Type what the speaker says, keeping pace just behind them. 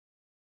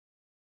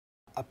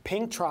a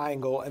pink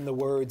triangle, and the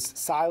words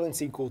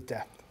 "silence equals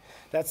death."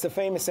 That's the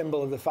famous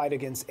symbol of the fight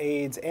against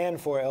AIDS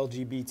and for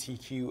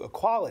LGBTQ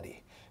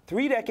equality.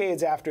 3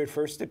 decades after it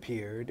first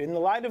appeared, in the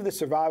light of the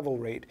survival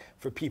rate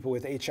for people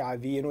with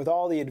HIV and with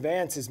all the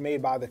advances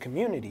made by the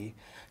community,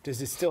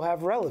 does it still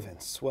have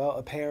relevance? Well,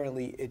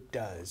 apparently it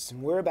does.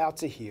 And we're about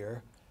to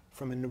hear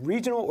from a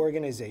regional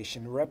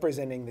organization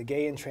representing the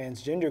gay and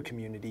transgender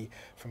community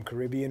from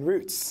Caribbean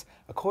roots.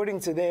 According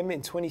to them,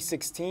 in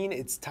 2016,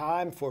 it's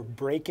time for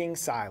Breaking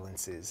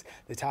Silences,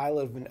 the title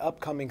of an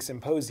upcoming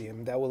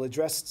symposium that will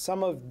address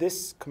some of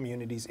this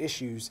community's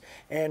issues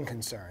and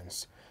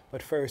concerns.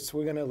 But first,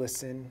 we're going to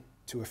listen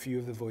to a few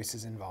of the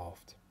voices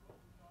involved.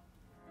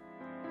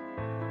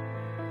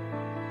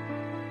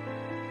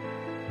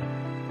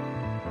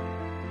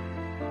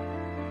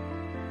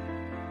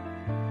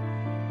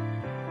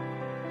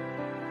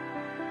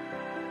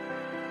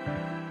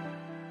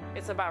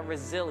 It's about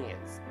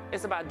resilience.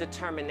 It's about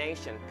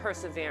determination,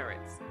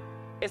 perseverance.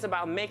 It's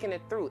about making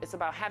it through. It's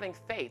about having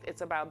faith.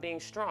 It's about being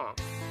strong.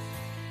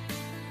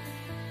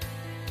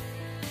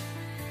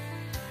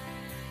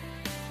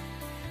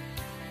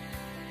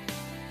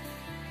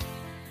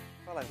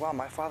 I felt like, wow,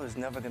 my father's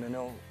never gonna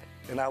know,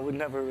 and I would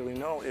never really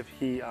know if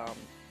he, I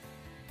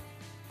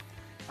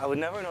would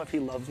never know if he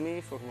loves me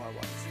for who I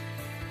was.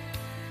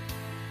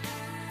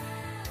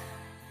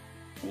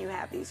 You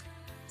have these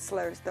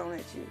slurs thrown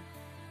at you.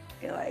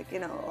 You're like,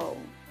 oh,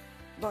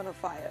 burn a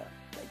fire,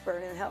 like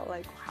burn in hell.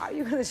 Like, how are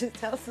you gonna just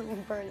tell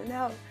someone burn in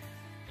hell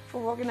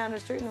for walking down the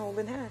street and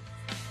holding hands?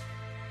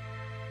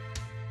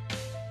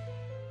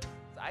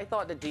 I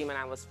thought the demon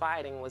I was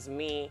fighting was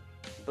me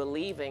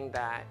believing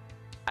that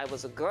I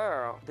was a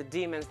girl. The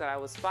demons that I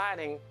was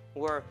fighting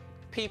were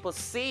people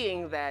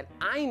seeing that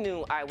I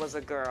knew I was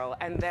a girl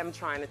and them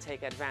trying to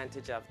take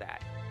advantage of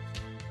that.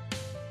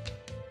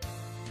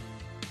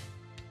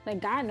 Like,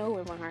 God knows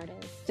where my heart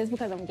is. Just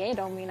because I'm gay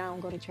don't mean I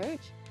don't go to church.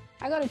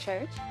 I go to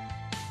church.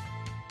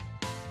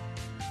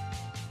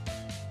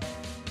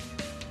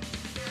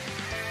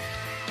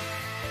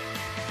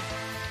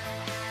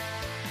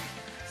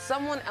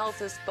 Someone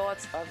else's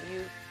thoughts of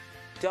you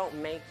don't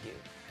make you.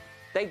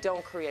 They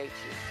don't create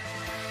you.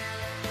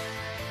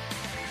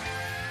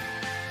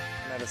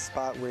 I'm at a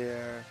spot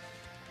where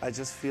I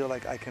just feel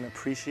like I can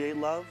appreciate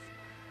love.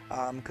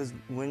 Because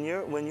when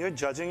you're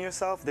judging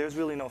yourself, there's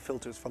really no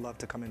filters for love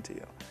to come into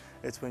you.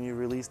 It's when you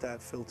release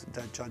that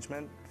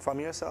judgment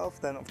from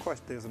yourself, then of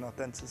course there's an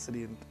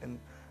authenticity in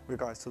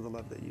regards to the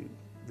love that you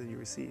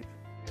receive.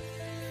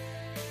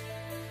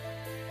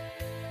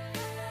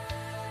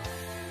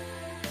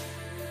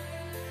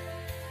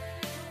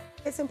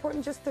 It's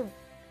important just to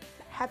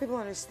have people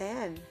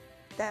understand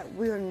that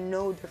we are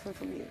no different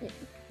from you,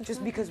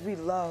 just because we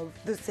love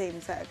the same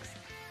sex.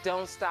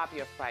 Don't stop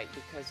your fight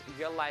because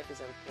your life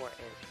is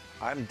important.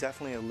 I'm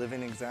definitely a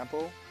living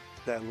example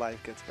that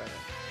life gets better.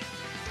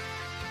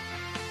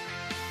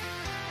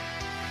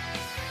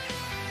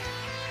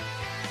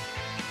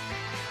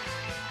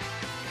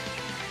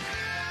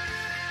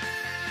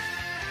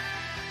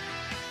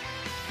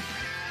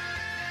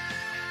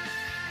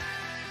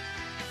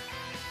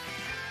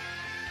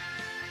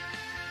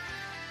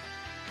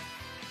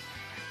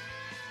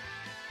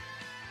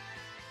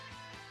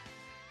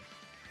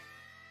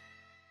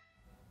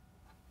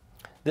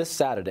 This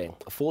Saturday,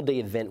 a full-day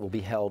event will be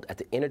held at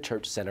the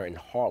Interchurch Center in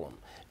Harlem.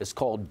 It's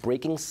called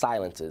Breaking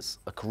Silences,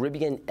 a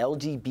Caribbean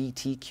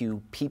LGBTQ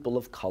People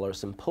of Color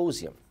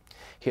Symposium.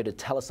 Here to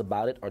tell us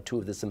about it are two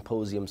of the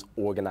symposium's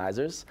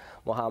organizers.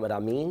 Mohamed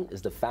Amin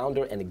is the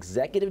founder and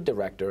executive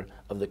director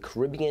of the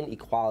Caribbean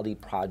Equality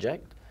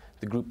Project,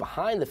 the group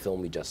behind the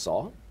film we just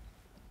saw.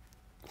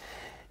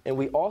 And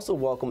we also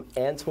welcome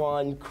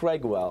Antoine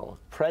Craigwell,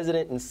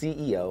 president and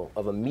CEO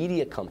of a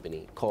media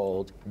company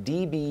called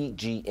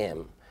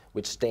DBGM,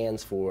 which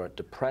stands for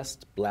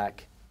Depressed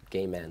Black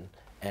Gay Men.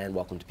 And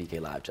welcome to PK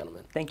Live,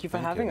 gentlemen. Thank you for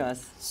having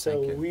us. So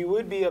we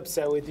would be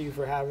upset with you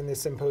for having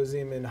this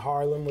symposium in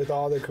Harlem with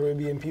all the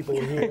Caribbean people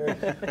here,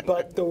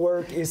 but the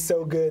work is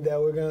so good that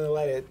we're gonna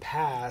let it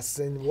pass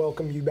and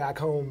welcome you back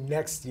home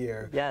next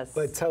year. Yes.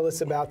 But tell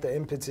us about the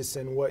impetus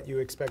and what you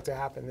expect to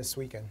happen this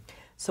weekend.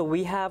 So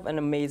we have an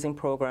amazing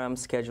program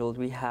scheduled.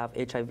 We have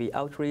HIV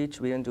outreach.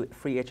 We're going to do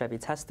free HIV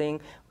testing.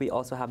 We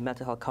also have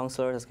mental health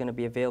counselors that's going to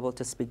be available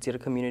to speak to the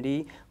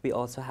community. We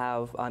also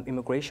have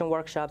immigration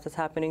workshops that's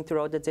happening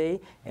throughout the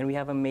day. And we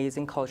have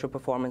amazing cultural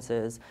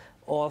performances,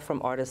 all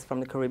from artists from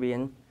the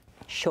Caribbean,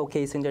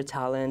 showcasing their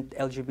talent,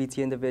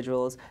 LGBT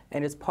individuals.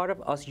 And it's part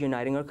of us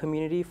uniting our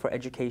community for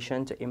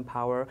education to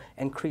empower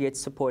and create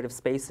supportive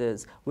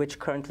spaces, which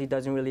currently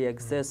doesn't really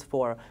exist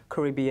for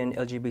Caribbean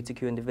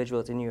LGBTQ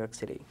individuals in New York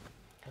City.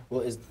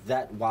 Well, is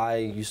that why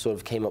you sort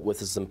of came up with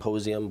the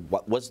symposium?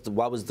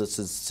 Why was the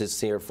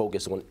sincere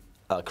focus on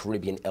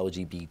Caribbean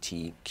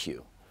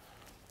LGBTQ?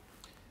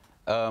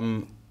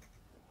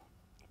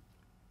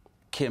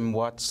 Kim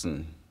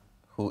Watson,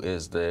 who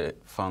is the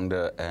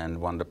founder and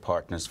one of the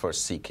partners for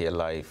CK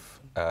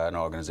Life, an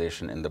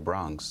organization in the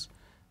Bronx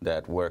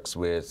that works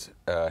with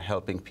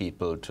helping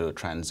people to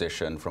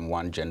transition from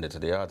one gender to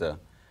the other,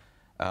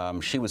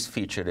 she was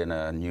featured in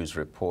a news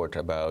report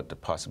about the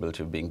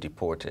possibility of being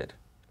deported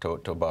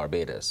to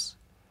Barbados.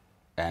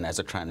 And as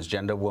a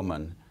transgender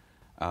woman,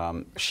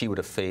 she would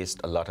have faced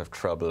a lot of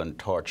trouble and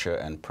torture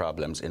and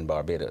problems in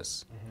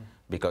Barbados,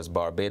 because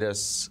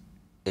Barbados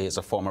is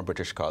a former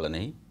British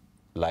colony,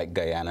 like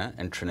Guyana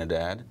and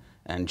Trinidad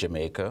and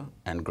Jamaica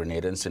and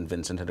Grenada and St.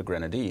 Vincent and the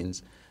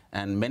Grenadines.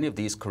 And many of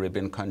these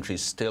Caribbean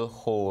countries still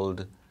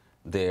hold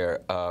their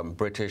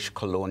British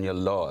colonial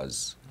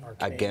laws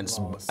against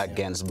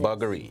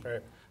buggery.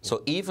 Right.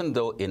 So even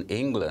though in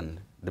England,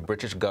 the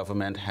British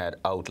government had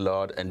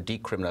outlawed and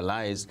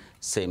decriminalized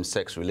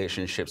same-sex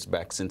relationships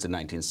back since the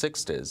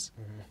 1960s,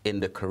 in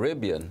the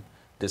Caribbean,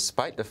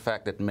 despite the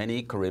fact that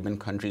many Caribbean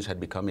countries had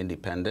become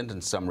independent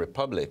and some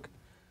republic,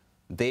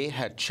 they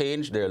had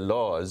changed their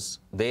laws.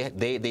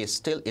 They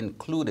still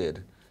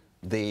included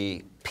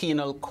the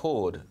penal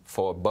code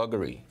for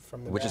buggery,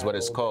 which is what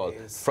it's called,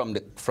 from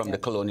the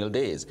colonial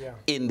days,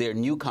 in their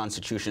new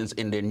constitutions,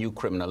 in their new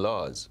criminal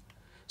laws.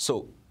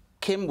 So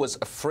Kim was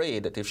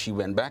afraid that if she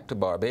went back to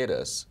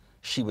Barbados,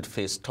 she would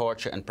face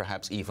torture and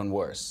perhaps even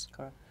worse.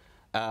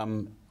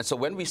 So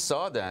when we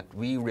saw that,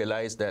 we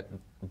realized that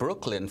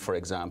Brooklyn, for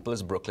example,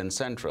 is Brooklyn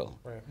Central.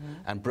 Right.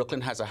 And Brooklyn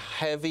has a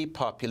heavy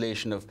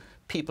population of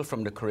people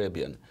from the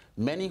Caribbean,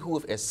 many who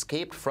have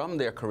escaped from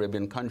their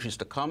Caribbean countries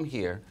to come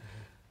here,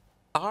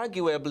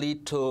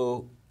 arguably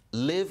to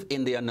live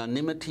in the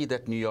anonymity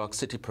that New York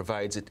City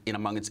provides it in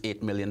among its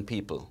 8 million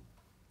people,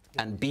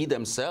 and be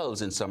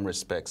themselves in some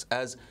respects.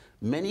 As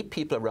many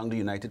people around the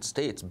United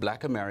States,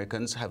 Black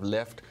Americans, have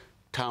left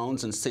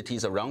towns and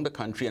cities around the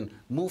country and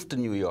moved to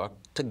New York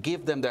to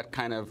give them that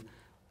kind of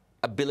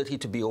ability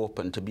to be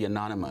open, to be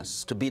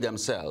anonymous, to be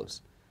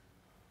themselves.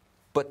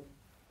 But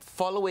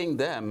following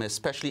them,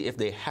 especially if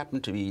they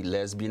happen to be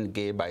lesbian,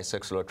 gay,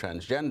 bisexual, or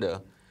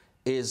transgender,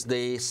 is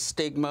the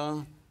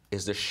stigma,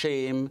 is the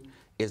shame,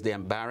 is the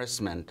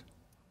embarrassment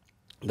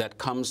that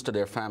comes to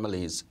their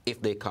families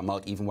if they come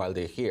out even while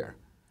they're here.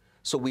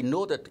 So we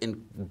know that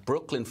in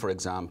Brooklyn, for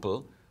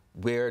example,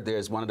 where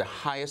there's one of the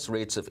highest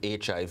rates of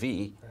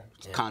HIV,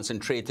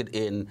 concentrated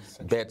in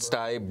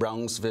Bed-Stuy,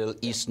 Bronxville,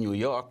 East New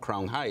York,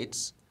 Crown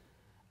Heights,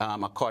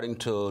 according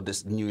to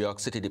this New York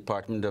City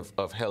Department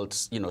of Health,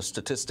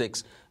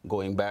 statistics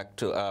going back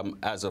to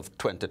as of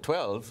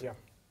 2012,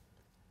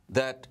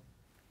 that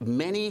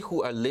many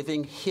who are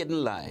living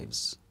hidden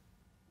lives,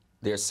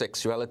 their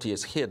sexuality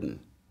is hidden,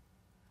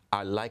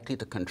 are likely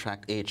to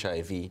contract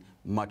HIV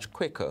much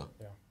quicker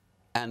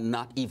and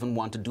not even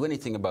want to do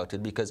anything about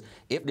it, because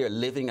if they're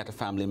living at a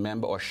family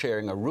member or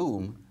sharing a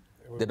room,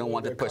 they don't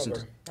want the person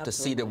to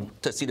see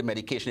the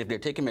medication if they're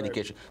taking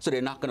medication. So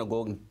they're not going to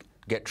go and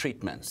get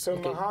treatment. So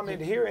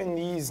Mohamed, hearing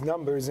these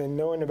numbers and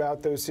knowing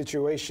about those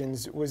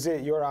situations, was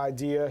it your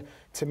idea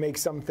to make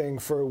something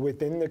for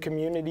within the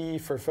community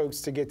for folks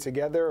to get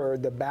together, or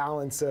the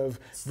balance of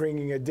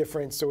bringing a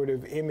different sort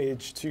of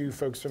image to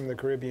folks from the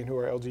Caribbean who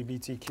are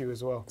LGBTQ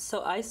as well?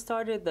 So I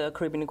started the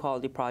Caribbean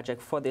Equality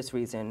Project for this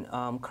reason.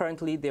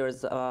 Currently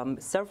there's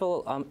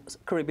several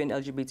Caribbean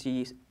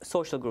LGBT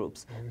social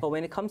groups, but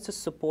when it comes to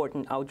support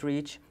and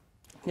outreach,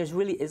 there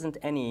really isn't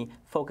any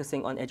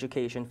focusing on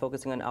education,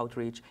 focusing on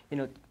outreach.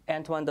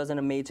 Antoine does an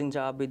amazing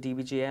job with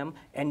DBGM,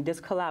 and this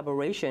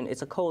collaboration,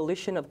 it's a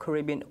coalition of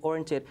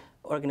Caribbean-oriented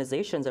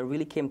organizations that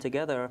really came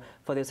together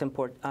for this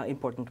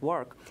important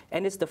work.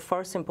 And it's the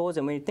first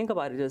symposium. When you think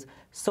about it, there's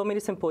so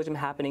many symposiums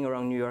happening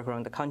around New York,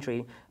 around the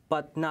country,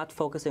 but not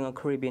focusing on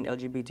Caribbean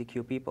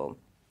LGBTQ people.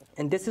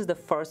 And this is the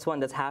first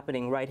one that's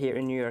happening right here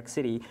in New York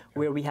City,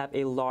 where we have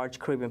a large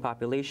Caribbean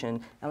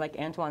population. And like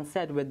Antoine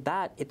said, with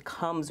that, it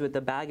comes with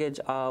the baggage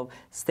of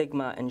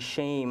stigma and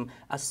shame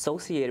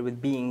associated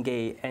with being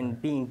gay.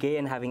 And being gay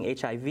and having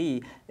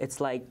HIV, it's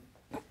like,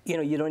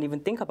 you don't even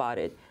think about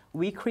it.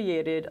 We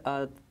created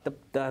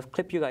the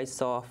clip you guys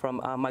saw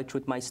from My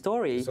Truth, My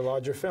Story. It's a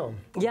larger film.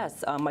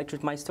 Yes, My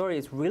Truth, My Story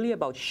is really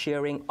about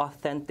sharing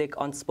authentic,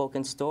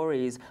 unspoken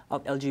stories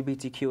of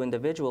LGBTQ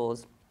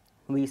individuals.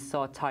 We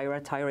saw Tyra.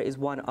 Tyra is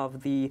one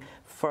of the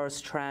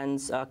first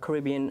trans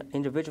Caribbean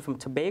individual from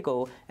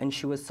Tobago, and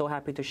she was so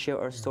happy to share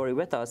her story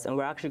with us. And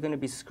we're actually going to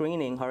be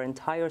screening her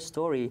entire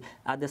story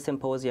at the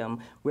symposium,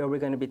 where we're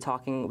going to be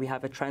talking. We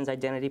have a trans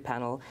identity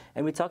panel,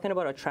 and we're talking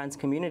about a trans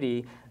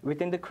community.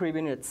 Within the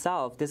Caribbean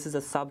itself, this is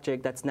a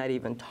subject that's not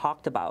even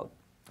talked about.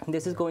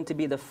 This is going to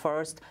be the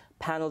first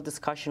panel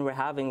discussion we're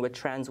having with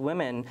trans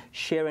women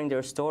sharing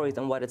their stories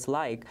and what it's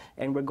like,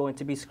 and we're going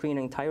to be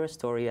screening Tyra's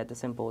story at the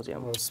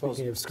symposium. Well,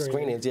 speaking of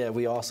screenings, yeah,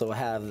 we also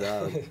have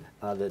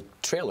the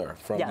trailer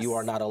from You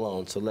Are Not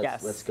Alone, so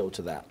let's go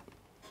to that.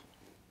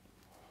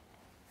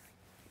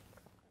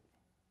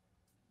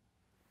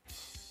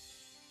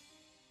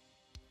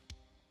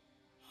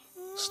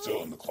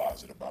 Still in the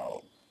closet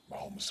about my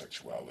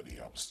homosexuality.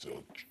 I'm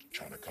still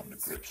trying to come to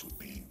grips with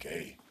being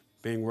gay.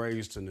 Being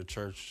raised in the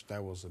church,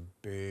 that was a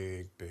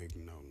big, big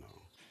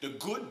no-no. The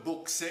good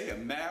books say a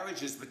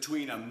marriage is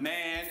between a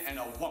man and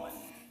a woman.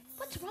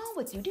 What's wrong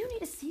with you? Do you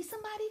need to see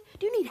somebody?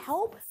 Do you need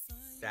help?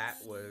 That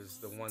was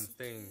the one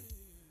thing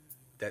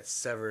that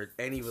severed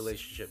any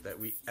relationship that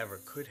we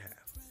ever could have.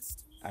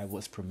 I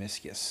was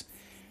promiscuous.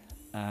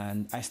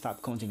 And I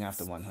stopped counting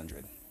after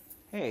 100.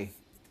 Hey,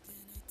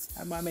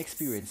 that's my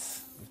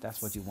experience, if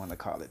that's what you want to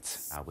call it.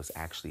 I was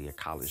actually a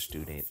college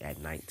student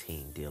at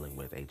 19 dealing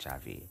with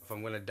HIV. If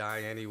I'm gonna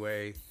die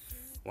anyway,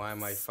 why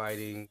am I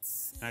fighting?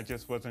 I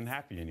just wasn't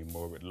happy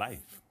anymore with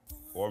life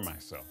or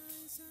myself.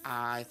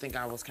 I think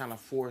I was kind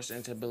of forced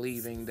into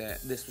believing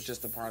that this was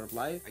just a part of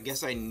life. I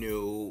guess I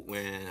knew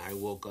when I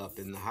woke up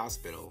in the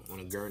hospital on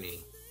a gurney,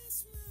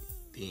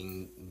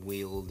 being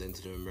wheeled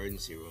into the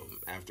emergency room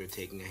after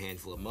taking a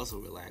handful of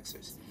muscle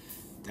relaxers.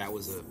 That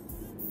was a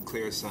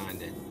clear sign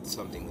that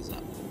something was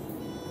up.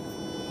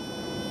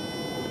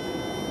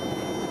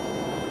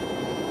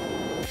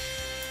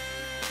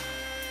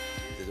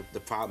 The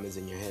problem is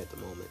in your head at the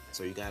moment,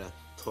 so you gotta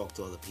talk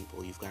to other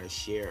people. You've gotta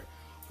share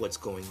what's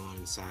going on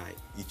inside.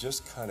 You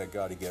just kind of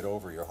got to get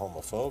over your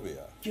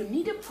homophobia. You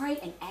need to pray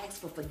and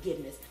ask for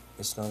forgiveness.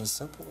 It's not as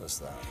simple as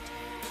that.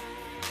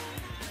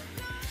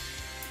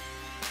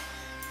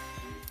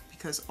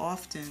 Because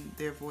often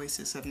their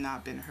voices have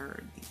not been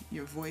heard.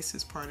 Your voice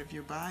is part of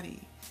your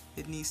body.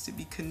 It needs to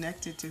be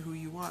connected to who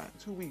you are.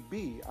 It's who we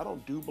be. I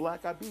don't do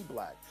black, I be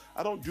black.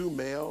 I don't do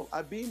male,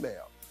 I be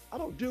male. I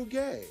don't do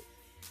gay,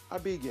 I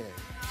be gay.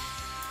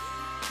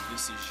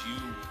 This is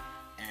you,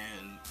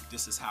 and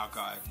this is how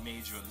God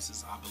made you, and this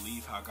is, I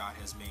believe, how God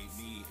has made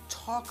me.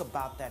 Talk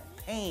about that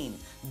pain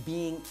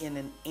being in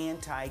an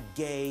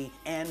anti-gay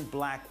and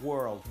black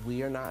world.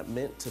 We are not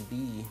meant to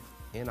be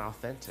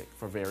inauthentic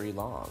for very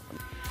long.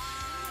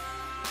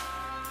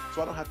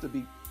 So I don't have to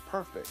be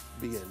perfect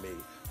being me.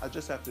 I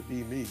just have to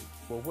be me.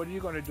 Well, what are you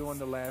going to do on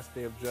the last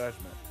day of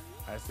judgment?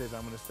 I said,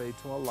 I'm going to say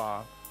to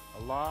Allah,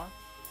 Allah,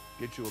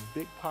 get you a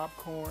big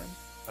popcorn,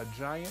 a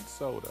giant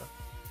soda,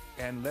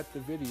 and let the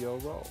video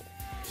roll.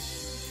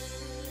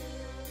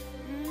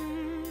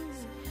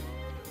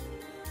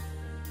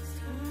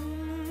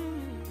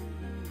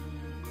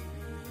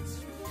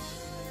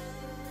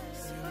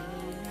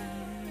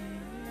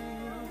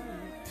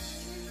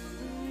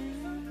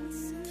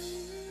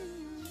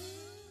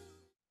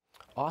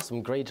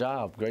 Awesome, great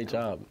job, great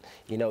job.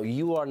 You know,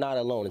 you are not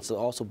alone. It's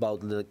also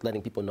about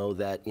letting people know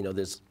that, you know,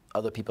 there's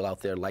other people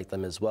out there like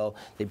them as well.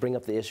 They bring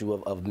up the issue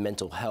of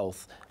mental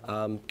health.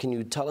 Can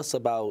you tell us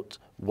about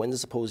when the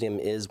symposium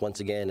is once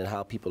again and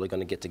how people are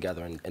going to get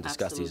together and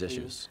discuss these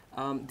issues?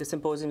 The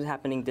symposium is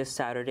happening this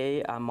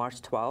Saturday,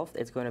 March 12th.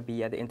 It's going to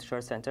be at the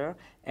Interchurch Center,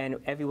 and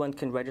everyone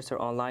can register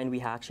online.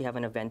 We actually have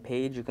an event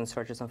page. You can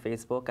search us on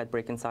Facebook at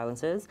Breaking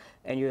Silences,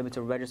 and you're able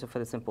to register for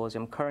the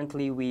symposium.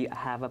 Currently, we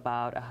have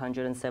about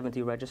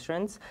 170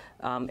 registrants.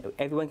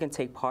 Everyone can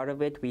take part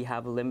of it. We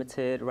have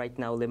right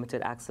now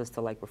limited access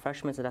to like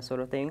refreshments and that sort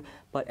of thing,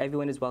 but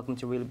everyone is welcome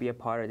to really be a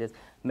part of this.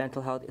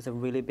 Mental health is a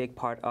really big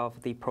part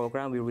of the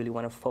program. We really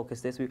want to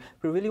focus this. We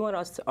really want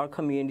our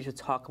community to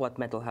talk about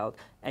mental health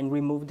and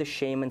remove the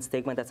shame and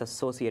stigma that's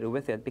associated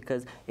with it,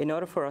 because in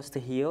order for us to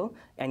heal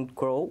and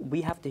grow,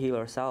 we have to heal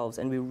ourselves,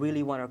 and we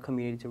really want our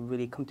community to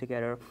really come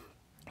together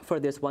for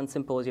this one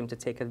symposium to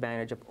take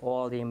advantage of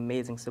all the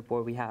amazing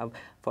support we have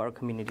for our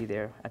community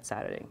there at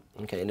Saturday.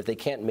 Okay, and if they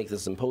can't make the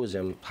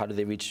symposium, how do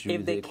they reach you,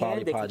 the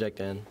Equality Project?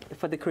 And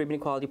for the Caribbean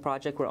Equality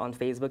Project, we're on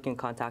Facebook. You can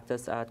contact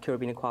us at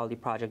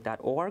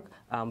CaribbeanEqualityProject.org.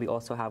 We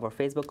also have our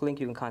Facebook link.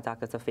 You can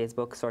contact us on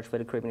Facebook, search for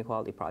the Caribbean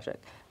Equality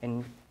Project.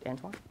 And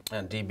Antoine?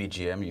 And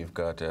DBGM, you've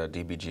got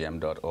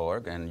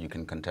dbgm.org, and you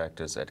can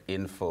contact us at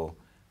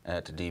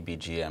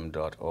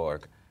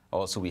info@dbgm.org.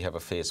 Also, we have a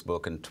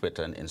Facebook and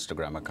Twitter and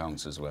Instagram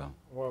accounts as well.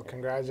 Well,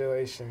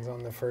 congratulations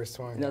on the first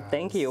one, No, guys.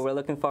 thank you. We're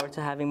looking forward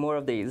to having more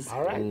of these.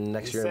 All right. And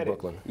next year in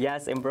Brooklyn.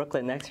 Yes, in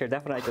Brooklyn next year,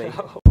 definitely.